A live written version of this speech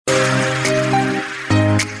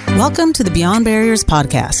Welcome to the Beyond Barriers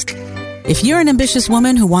podcast. If you're an ambitious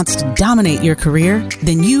woman who wants to dominate your career,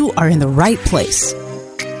 then you are in the right place.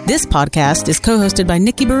 This podcast is co-hosted by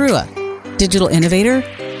Nikki Barua, digital innovator,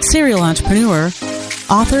 serial entrepreneur,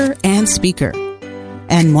 author, and speaker,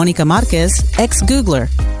 and Monica Marquez, ex-Googler,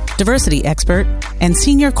 diversity expert, and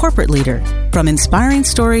senior corporate leader. From inspiring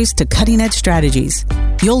stories to cutting-edge strategies,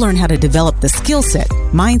 you'll learn how to develop the skill set,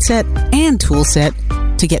 mindset, and tool set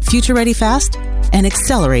to get future-ready fast and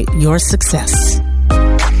accelerate your success.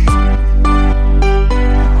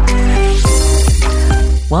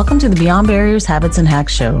 Welcome to the Beyond Barriers Habits and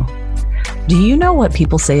Hacks show. Do you know what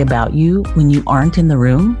people say about you when you aren't in the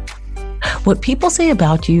room? What people say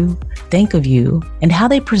about you, think of you, and how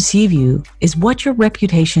they perceive you is what your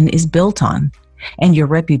reputation is built on. And your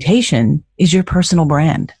reputation is your personal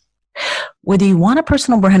brand. Whether you want a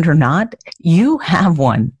personal brand or not, you have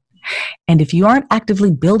one. And if you aren't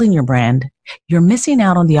actively building your brand, you're missing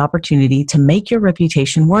out on the opportunity to make your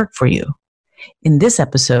reputation work for you. In this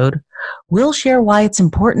episode, we'll share why it's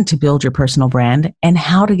important to build your personal brand and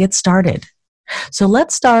how to get started. So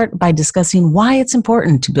let's start by discussing why it's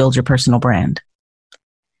important to build your personal brand.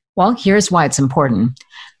 Well, here's why it's important.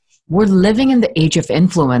 We're living in the age of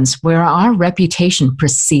influence where our reputation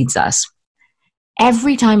precedes us.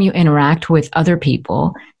 Every time you interact with other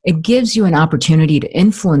people, it gives you an opportunity to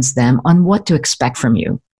influence them on what to expect from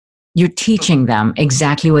you. You're teaching them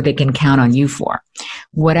exactly what they can count on you for.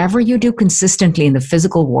 Whatever you do consistently in the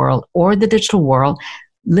physical world or the digital world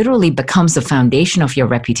literally becomes the foundation of your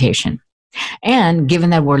reputation. And given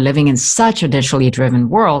that we're living in such a digitally driven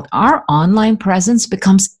world, our online presence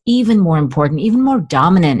becomes even more important, even more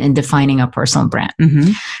dominant in defining a personal brand.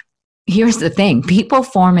 Mm-hmm. Here's the thing. People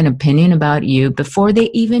form an opinion about you before they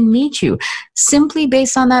even meet you, simply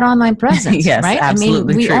based on that online presence, yes, right?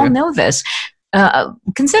 Absolutely we true. all know this.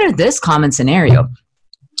 Consider this common scenario.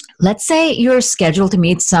 Let's say you're scheduled to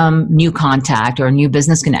meet some new contact or a new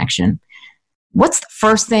business connection. What's the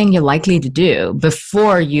first thing you're likely to do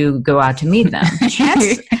before you go out to meet them?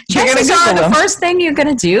 Chances are the first thing you're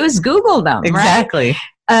going to do is Google them, exactly.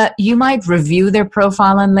 Right? You might review their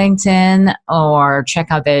profile on LinkedIn or check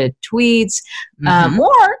out their tweets,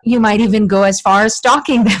 or you might even go as far as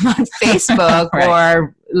stalking them on Facebook right.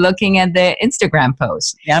 Or looking at their Instagram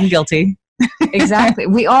posts. Yeah, I'm guilty. Exactly.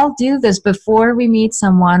 We all do this before we meet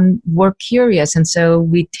someone. We're curious. And so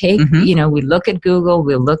we take, we look at Google,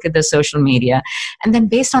 we look at the social media. And then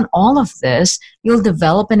based on all of this, you'll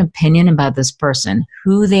develop an opinion about this person,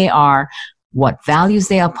 who they are, what values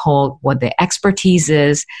they uphold, what their expertise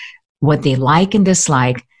is, what they like and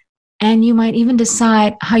dislike. And you might even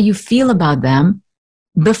decide how you feel about them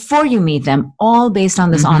before you meet them, all based on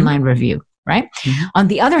this online review, right? Mm-hmm. On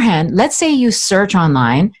the other hand, let's say you search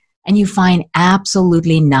online and you find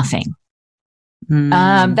absolutely nothing.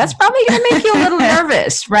 That's probably going to make you a little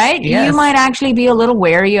nervous, right? Yes. You might actually be a little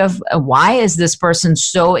wary of why is this person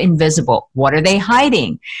so invisible? What are they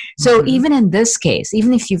hiding? So even in this case,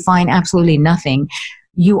 even if you find absolutely nothing,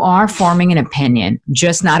 you are forming an opinion,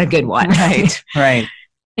 just not a good one. Right, right.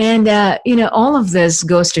 And, all of this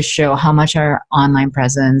goes to show how much our online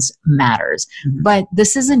presence matters. Mm-hmm. But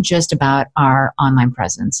this isn't just about our online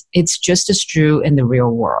presence. It's just as true in the real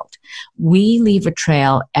world. We leave a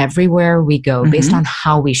trail everywhere we go based on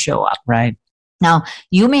how we show up. Right. Now,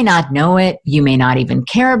 you may not know it. You may not even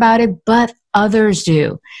care about it, but others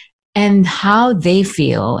do. And how they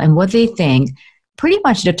feel and what they think pretty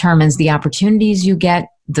much determines the opportunities you get,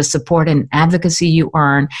 the support and advocacy you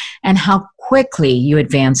earn, and how quickly you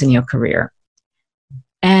advance in your career.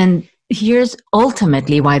 And here's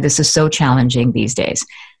ultimately why this is so challenging these days.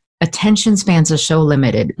 Attention spans are so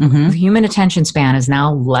limited. The human attention span is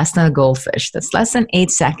now less than a goldfish. That's less than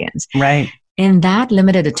 8 seconds. Right. In that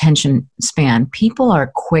limited attention span, people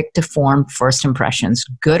are quick to form first impressions,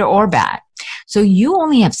 good or bad. So you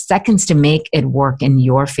only have seconds to make it work in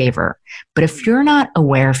your favor. But if you're not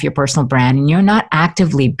aware of your personal brand and you're not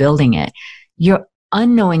actively building it, you're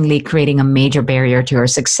unknowingly creating a major barrier to your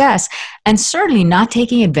success and certainly not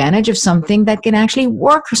taking advantage of something that can actually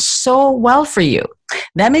work so well for you.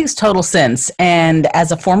 That makes total sense. And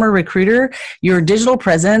as a former recruiter, your digital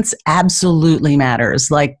presence absolutely matters.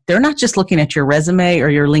 Like, they're not just looking at your resume or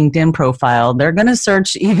your LinkedIn profile. They're going to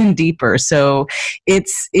search even deeper. So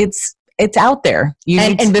it's out there.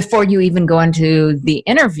 And before you even go into the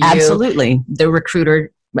interview, absolutely, the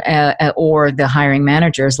recruiter or the hiring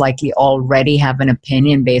managers likely already have an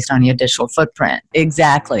opinion based on your digital footprint.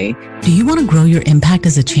 Exactly. Do you want to grow your impact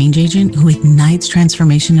as a change agent who ignites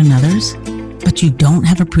transformation in others, but you don't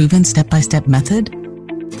have a proven step-by-step method?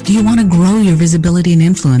 Do you want to grow your visibility and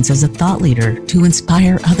influence as a thought leader to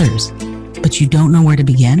inspire others? but you don't know where to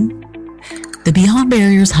begin? The Beyond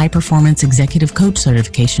Barriers High Performance Executive Coach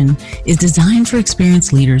Certification is designed for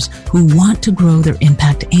experienced leaders who want to grow their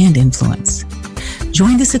impact and influence.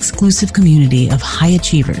 Join this exclusive community of high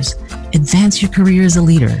achievers, advance your career as a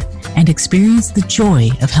leader, and experience the joy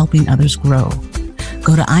of helping others grow.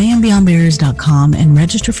 Go to IamBeyondBarriers.com and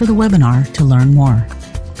register for the webinar to learn more.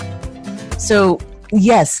 So,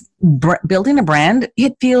 yes, building a brand,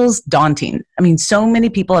 it feels daunting. I mean, so many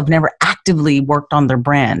people have never actively worked on their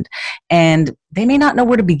brand, and they may not know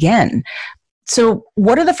where to begin. So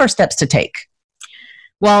what are the first steps to take?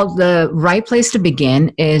 Well, the right place to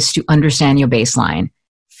begin is to understand your baseline.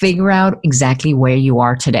 Figure out exactly where you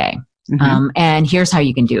are today. And here's how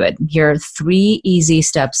you can do it. Here are 3 easy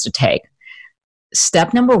steps to take.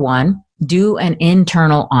 Step number 1, do an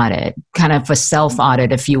internal audit, kind of a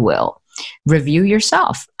self-audit, if you will. Review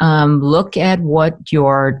yourself. Look at what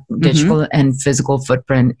your digital and physical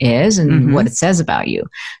footprint is and what it says about you.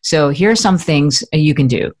 So here are some things you can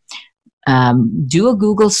do. Do a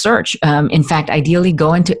Google search. In fact, ideally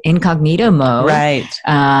go into incognito mode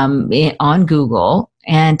on Google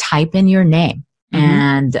and type in your name.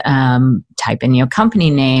 And type in your company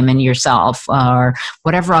name and yourself or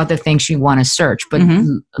whatever other things you want to search. But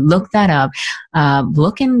look that up.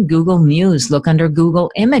 Look in Google News. Look under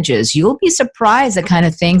Google Images. You'll be surprised the kind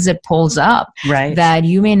of things it pulls up that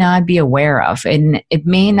you may not be aware of. And it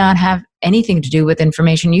may not have anything to do with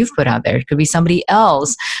information you've put out there. It could be somebody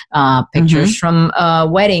else, pictures from a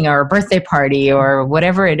wedding or a birthday party or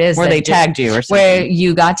whatever it is. Where they tagged you or something. Where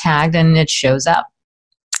you got tagged and it shows up.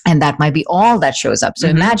 And that might be all that shows up. So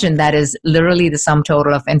imagine that is literally the sum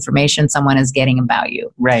total of information someone is getting about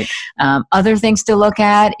you. Right. Other things to look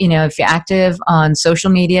at, if you're active on social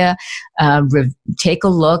media, take a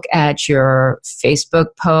look at your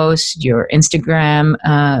Facebook posts, your Instagram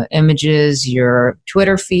images, your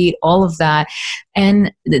Twitter feed, all of that.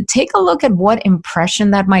 And take a look at what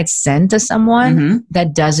impression that might send to someone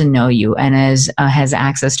that doesn't know you and has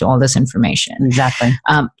access to all this information. Exactly.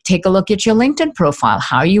 Take a look at your LinkedIn profile.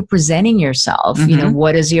 How are you presenting yourself?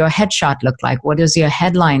 What does your headshot look like? What does your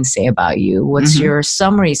headline say about you? What's your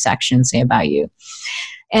summary section say about you?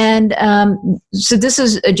 And so this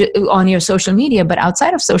is on your social media, but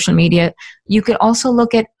outside of social media, you could also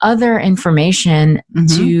look at other information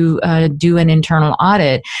to do an internal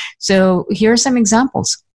audit. So here are some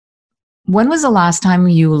examples. When was the last time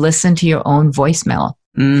you listened to your own voicemail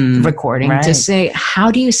recording to say,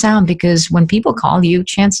 how do you sound? Because when people call you,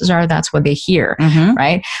 chances are that's what they hear,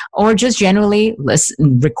 right? Or just generally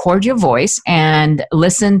record your voice and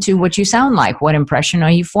listen to what you sound like. What impression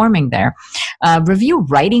are you forming there? Review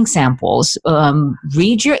writing samples.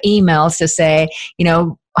 Read your emails to say,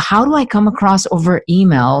 how do I come across over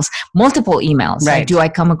emails, multiple emails? Right. Like, do I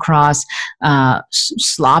come across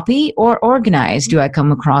sloppy or organized? Do I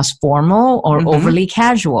come across formal or overly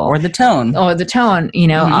casual? Or the tone.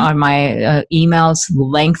 Are my emails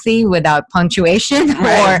lengthy without punctuation?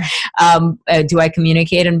 Or do I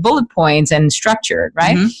communicate in bullet points and structured,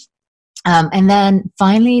 right? And then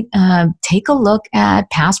finally, take a look at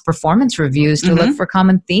past performance reviews to look for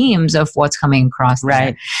common themes of what's coming across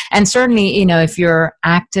there. And certainly, if you're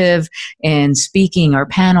active in speaking or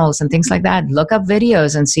panels and things like that, look up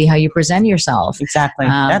videos and see how you present yourself. Exactly.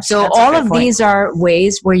 That's all of these are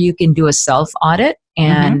ways where you can do a self-audit,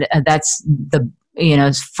 and that's the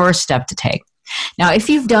first step to take. Now, if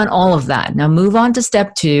you've done all of that, now move on to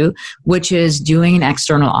step 2, which is doing an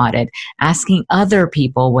external audit, asking other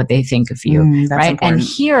people what they think of you, right? Important. And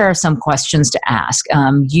here are some questions to ask.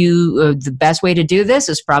 The best way to do this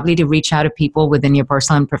is probably to reach out to people within your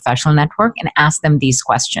personal and professional network and ask them these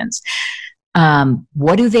questions.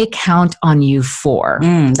 What do they count on you for?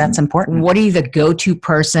 That's important. What are you the go-to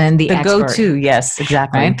person, the expert? Go-to, yes,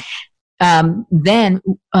 exactly. Right? Then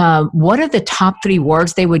what are the top 3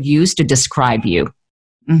 words they would use to describe you?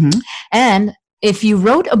 And if you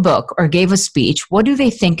wrote a book or gave a speech, what do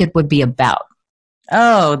they think it would be about?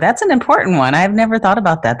 Oh, that's an important one. I've never thought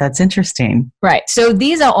about that. That's interesting. Right. So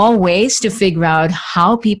these are all ways to figure out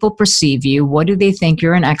how people perceive you, what do they think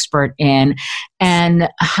you're an expert in, and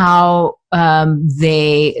how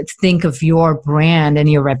they think of your brand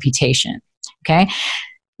and your reputation. Okay.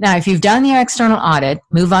 Now, if you've done your external audit,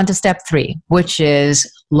 move on to step 3, which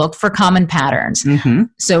is look for common patterns. Mm-hmm.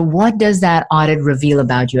 So what does that audit reveal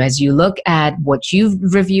about you? As you look at what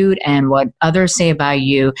you've reviewed and what others say about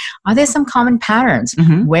you, are there some common patterns?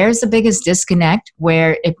 Mm-hmm. Where's the biggest disconnect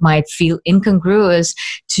where it might feel incongruous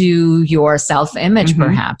to your self-image, Mm-hmm.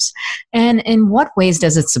 perhaps? And in what ways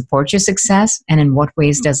does it support your success? And in what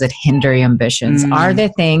ways does it hinder your ambitions? Mm. Are there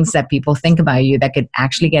things that people think about you that could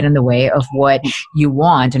actually get in the way of what you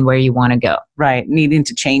want and where you want to go? Right. Needing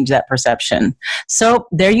to change that perception. So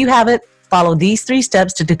there you have it. Follow these 3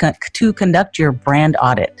 steps to conduct your brand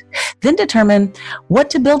audit. Then determine what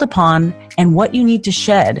to build upon and what you need to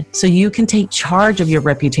shed so you can take charge of your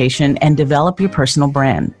reputation and develop your personal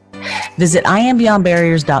brand. Visit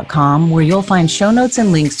IamBeyondBarriers.com, where you'll find show notes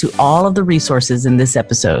and links to all of the resources in this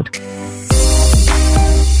episode.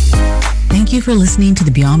 Thank you for listening to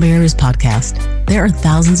the Beyond Barriers podcast. There are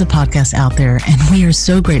thousands of podcasts out there, and we are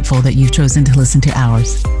so grateful that you've chosen to listen to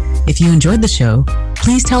ours. If you enjoyed the show,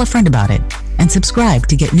 please tell a friend about it and subscribe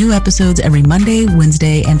to get new episodes every Monday,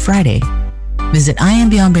 Wednesday, and Friday. Visit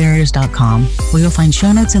IamBeyondBarriers.com, where you'll find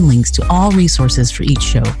show notes and links to all resources for each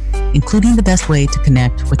show, including the best way to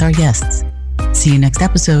connect with our guests. See you next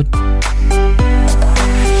episode.